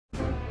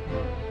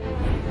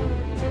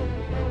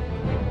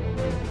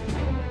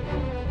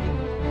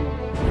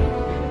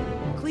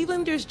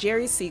Clevelanders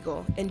Jerry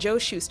Siegel and Joe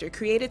Shuster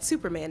created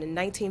Superman in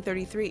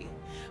 1933,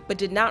 but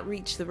did not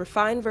reach the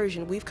refined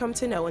version we've come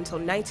to know until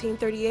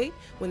 1938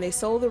 when they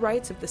sold the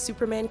rights of the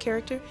Superman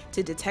character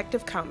to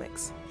Detective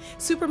Comics.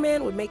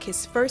 Superman would make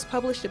his first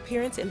published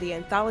appearance in the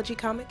anthology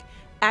comic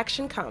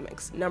Action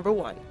Comics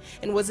 #1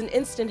 and was an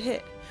instant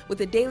hit,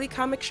 with a daily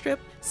comic strip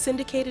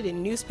syndicated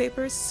in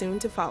newspapers soon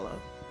to follow.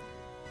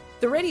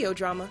 The radio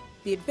drama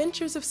The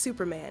Adventures of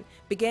Superman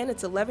began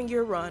its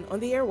 11-year run on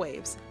the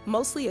airwaves,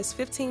 mostly as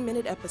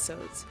 15-minute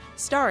episodes,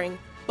 starring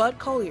Bud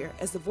Collyer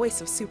as the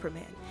voice of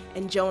Superman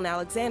and Joan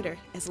Alexander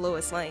as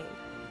Lois Lane.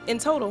 In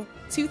total,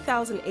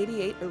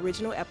 2,088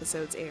 original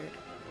episodes aired.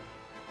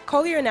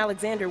 Collyer and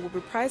Alexander would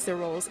reprise their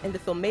roles in the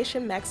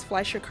Filmation Max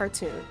Fleischer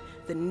cartoon,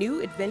 The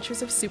New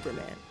Adventures of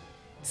Superman.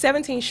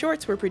 17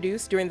 shorts were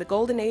produced during the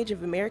golden age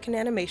of American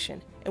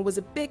animation and was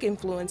a big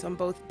influence on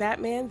both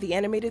Batman, the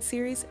animated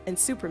series, and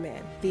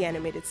Superman, the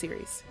animated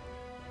series.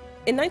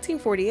 In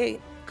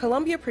 1948,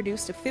 Columbia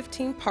produced a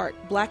 15-part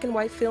black and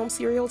white film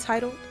serial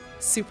titled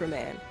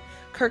Superman.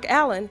 Kirk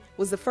Alyn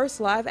was the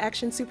first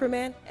live-action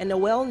Superman, and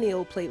Noel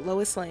Neill played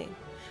Lois Lane.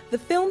 The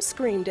film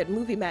screamed at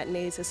movie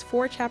matinees as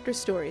 4-chapter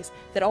stories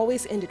that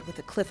always ended with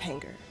a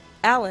cliffhanger.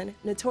 Allen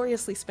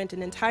notoriously spent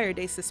an entire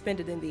day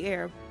suspended in the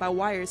air by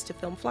wires to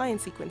film flying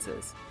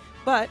sequences.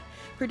 But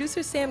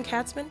producer Sam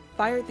Katzman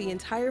fired the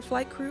entire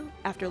flight crew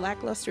after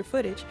lackluster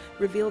footage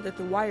revealed that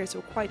the wires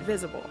were quite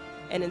visible,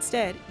 and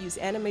instead used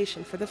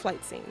animation for the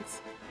flight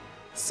scenes.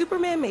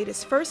 Superman made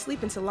his first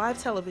leap into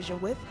live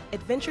television with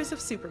Adventures of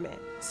Superman,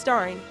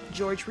 starring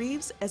George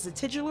Reeves as the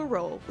titular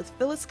role, with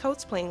Phyllis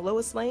Coates playing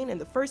Lois Lane in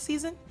the first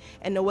season,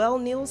 and Noel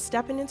Neill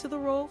stepping into the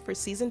role for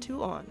season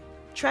 2 on.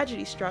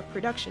 Tragedy struck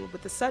production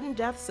with the sudden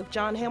deaths of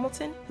John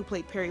Hamilton, who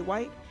played Perry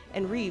White,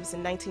 and Reeves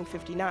in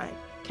 1959,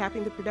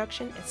 capping the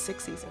production at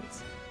 6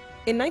 seasons.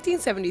 In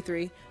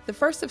 1973, the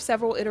first of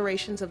several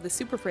iterations of the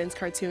Super Friends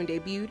cartoon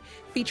debuted,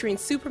 featuring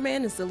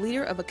Superman as the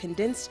leader of a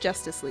condensed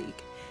Justice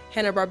League.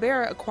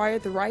 Hanna-Barbera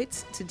acquired the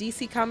rights to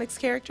DC Comics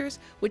characters,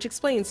 which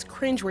explains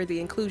cringeworthy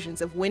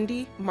inclusions of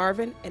Wendy,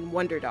 Marvin, and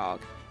Wonder Dog.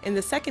 In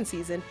the second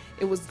season,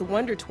 it was the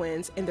Wonder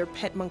Twins and their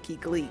pet monkey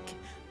Gleek.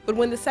 But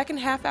when the second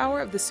half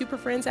hour of the Super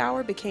Friends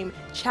Hour became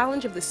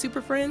Challenge of the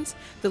Super Friends,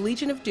 the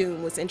Legion of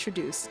Doom was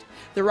introduced.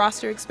 The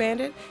roster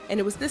expanded, and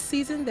it was this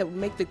season that would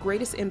make the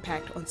greatest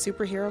impact on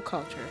superhero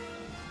culture.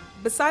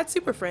 Besides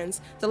Super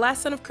Friends, The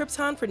Last Son of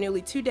Krypton for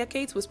nearly 2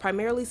 decades was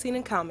primarily seen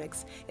in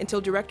comics,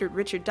 until director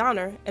Richard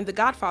Donner and The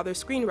Godfather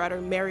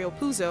screenwriter Mario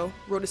Puzo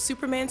wrote a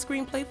Superman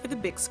screenplay for the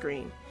big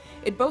screen.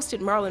 It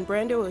boasted Marlon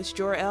Brando as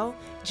Jor-El,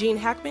 Gene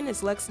Hackman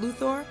as Lex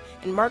Luthor,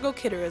 and Margot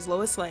Kidder as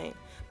Lois Lane.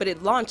 But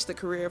it launched the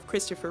career of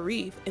Christopher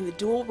Reeve in the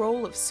dual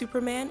role of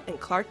Superman and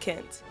Clark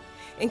Kent.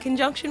 In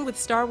conjunction with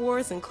Star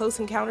Wars and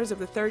Close Encounters of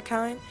the Third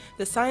Kind,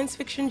 the science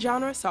fiction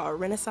genre saw a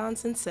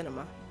renaissance in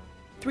cinema.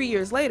 3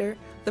 years later,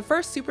 the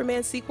first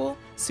Superman sequel,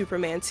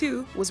 Superman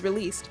 2, was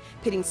released,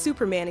 pitting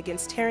Superman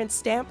against Terrence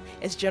Stamp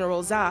as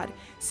General Zod,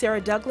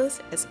 Sarah Douglas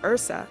as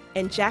Ursa,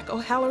 and Jack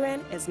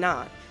O'Halloran as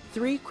Nod,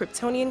 3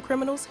 Kryptonian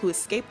criminals who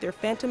escaped their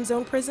Phantom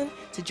Zone prison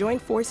to join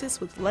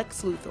forces with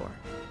Lex Luthor.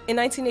 In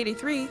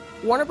 1983,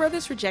 Warner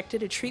Brothers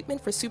rejected a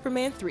treatment for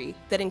Superman 3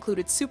 that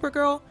included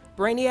Supergirl,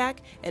 Brainiac,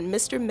 and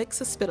Mr.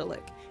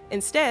 Mxyzptlk.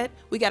 Instead,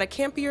 we got a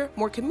campier,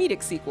 more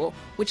comedic sequel,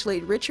 which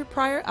laid Richard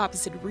Pryor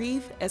opposite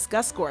Reeve as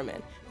Gus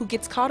Gorman, who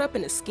gets caught up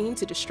in a scheme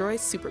to destroy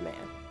Superman.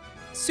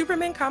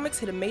 Superman comics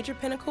hit a major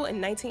pinnacle in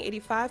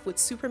 1985 with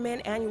Superman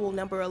Annual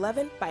No.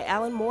 11 by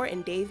Alan Moore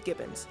and Dave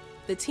Gibbons,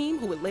 the team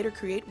who would later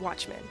create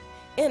Watchmen.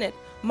 In it,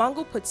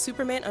 Mongul puts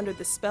Superman under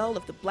the spell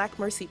of the Black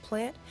Mercy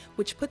plant,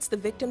 which puts the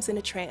victims in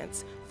a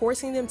trance,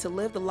 forcing them to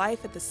live the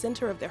life at the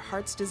center of their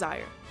heart's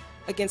desire.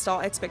 Against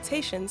all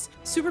expectations,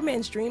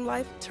 Superman's dream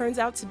life turns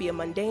out to be a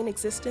mundane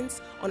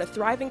existence on a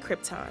thriving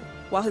Krypton,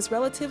 while his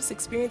relatives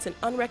experience an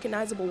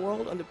unrecognizable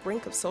world on the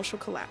brink of social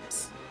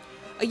collapse.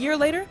 A year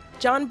later,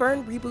 John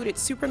Byrne rebooted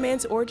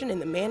Superman's origin in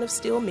the Man of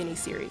Steel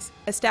miniseries,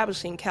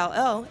 establishing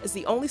Kal-El as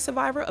the only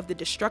survivor of the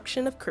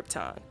destruction of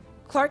Krypton.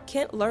 Clark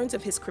Kent learns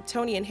of his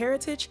Kryptonian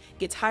heritage,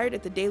 gets hired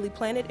at the Daily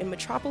Planet in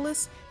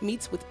Metropolis,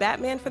 meets with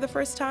Batman for the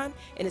first time,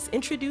 and is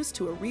introduced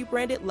to a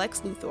rebranded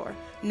Lex Luthor,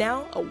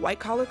 now a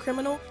white-collar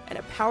criminal and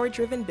a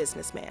power-driven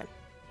businessman.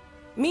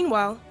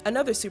 Meanwhile,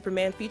 another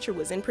Superman feature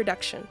was in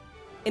production.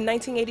 In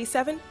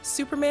 1987,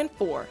 Superman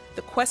 4,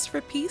 The Quest for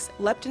Peace,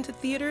 leapt into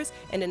theaters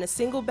and in a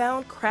single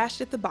bound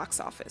crashed at the box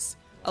office.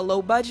 A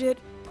low budget,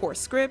 poor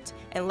script,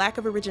 and lack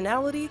of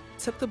originality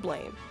took the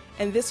blame.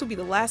 And this would be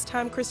the last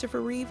time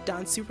Christopher Reeve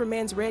donned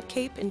Superman's red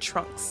cape and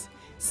trunks.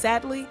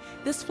 Sadly,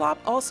 this flop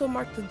also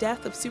marked the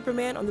death of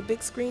Superman on the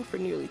big screen for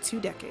nearly 2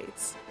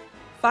 decades.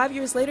 5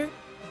 years later,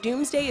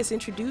 Doomsday is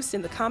introduced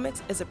in the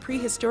comics as a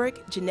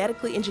prehistoric,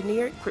 genetically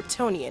engineered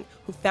Kryptonian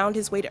who found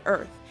his way to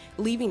Earth,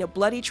 leaving a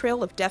bloody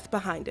trail of death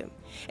behind him.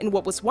 And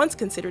what was once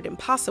considered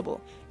impossible,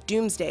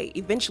 Doomsday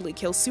eventually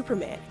kills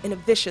Superman in a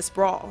vicious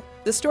brawl.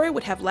 The story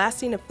would have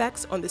lasting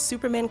effects on the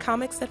Superman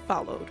comics that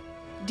followed.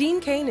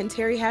 Dean Cain and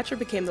Terry Hatcher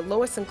became the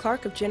Lois and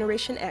Clark of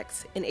Generation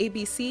X in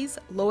ABC's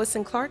Lois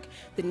and Clark,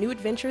 The New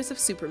Adventures of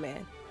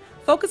Superman.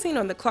 Focusing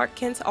on the Clark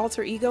Kent's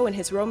alter ego and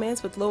his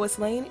romance with Lois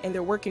Lane and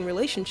their working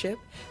relationship,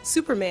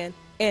 Superman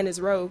and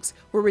his rogues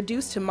were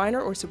reduced to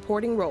minor or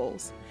supporting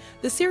roles.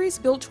 The series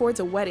built towards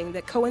a wedding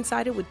that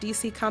coincided with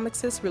DC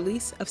Comics'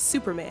 release of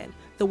Superman,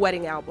 the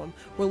Wedding Album,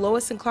 where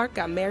Lois and Clark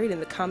got married in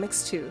the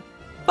comics too.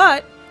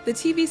 But the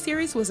TV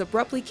series was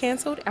abruptly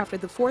canceled after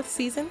the 4th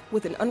season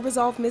with an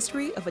unresolved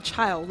mystery of a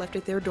child left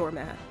at their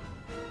doormat.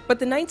 But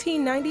the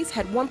 1990s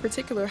had one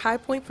particular high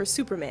point for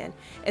Superman,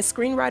 as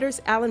screenwriters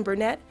Alan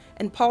Burnett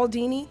and Paul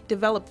Dini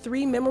developed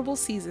 3 memorable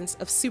seasons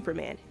of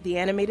Superman, the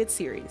animated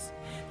series.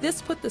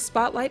 This put the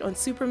spotlight on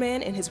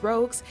Superman and his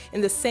rogues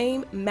in the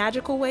same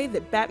magical way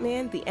that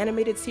Batman, the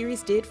animated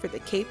series, did for the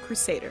Caped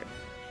Crusader.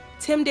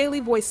 Tim Daly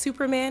voiced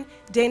Superman,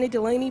 Dana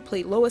Delaney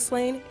played Lois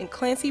Lane, and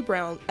Clancy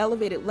Brown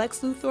elevated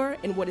Lex Luthor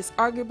in what is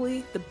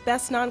arguably the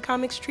best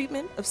non-comics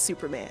treatment of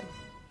Superman.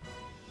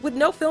 With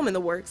no film in the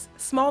works,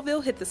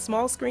 Smallville hit the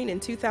small screen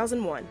in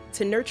 2001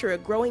 to nurture a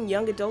growing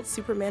young adult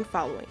Superman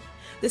following.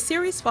 The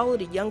series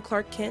followed a young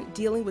Clark Kent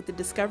dealing with the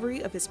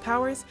discovery of his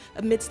powers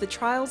amidst the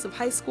trials of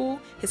high school,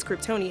 his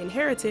Kryptonian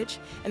heritage,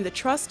 and the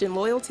trust and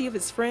loyalty of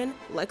his friend,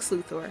 Lex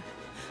Luthor.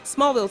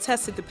 Smallville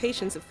tested the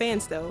patience of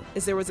fans though,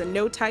 as there was a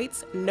no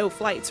tights, no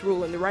flights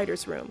rule in the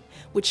writer's room,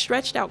 which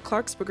stretched out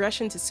Clark's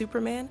progression to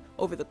Superman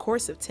over the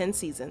course of 10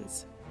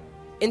 seasons.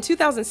 In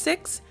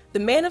 2006, the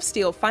Man of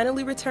Steel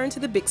finally returned to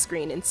the big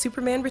screen in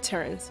Superman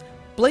Returns,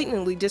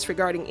 blatantly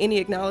disregarding any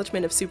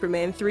acknowledgement of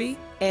Superman 3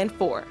 and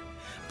 4.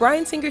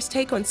 Bryan Singer's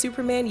take on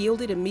Superman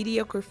yielded a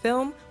mediocre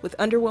film with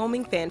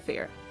underwhelming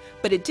fanfare,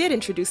 but it did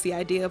introduce the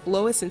idea of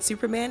Lois and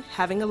Superman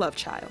having a love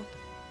child.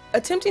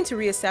 Attempting to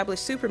re-establish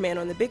Superman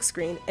on the big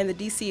screen and the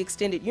DC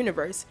Extended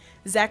Universe,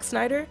 Zack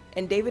Snyder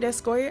and David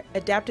S. Goyer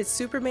adapted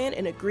Superman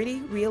in a gritty,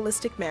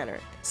 realistic manner.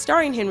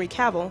 Starring Henry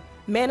Cavill,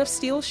 Man of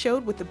Steel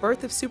showed what the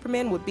birth of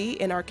Superman would be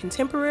in our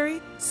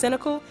contemporary,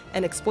 cynical,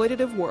 and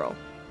exploitative world.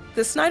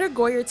 The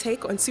Snyder-Goyer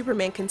take on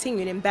Superman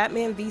continued in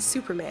Batman v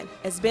Superman,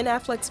 as Ben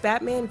Affleck's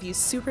Batman views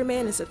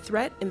Superman as a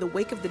threat in the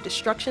wake of the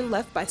destruction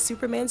left by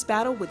Superman's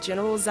battle with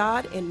General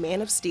Zod in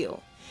Man of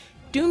Steel.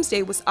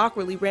 Doomsday was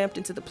awkwardly ramped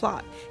into the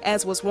plot,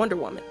 as was Wonder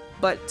Woman,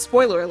 but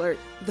spoiler alert,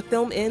 the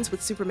film ends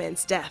with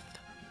Superman's death.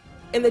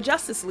 In the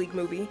Justice League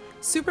movie,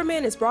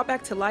 Superman is brought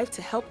back to life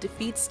to help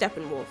defeat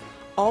Steppenwolf,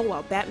 all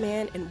while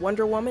Batman and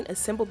Wonder Woman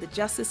assembled the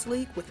Justice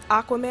League with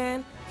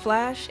Aquaman,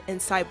 Flash, and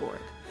Cyborg.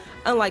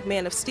 Unlike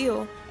Man of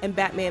Steel and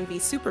Batman v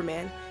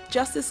Superman,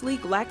 Justice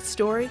League lacked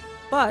story,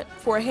 but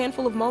for a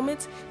handful of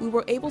moments, we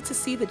were able to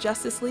see the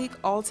Justice League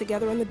all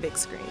together on the big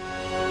screen.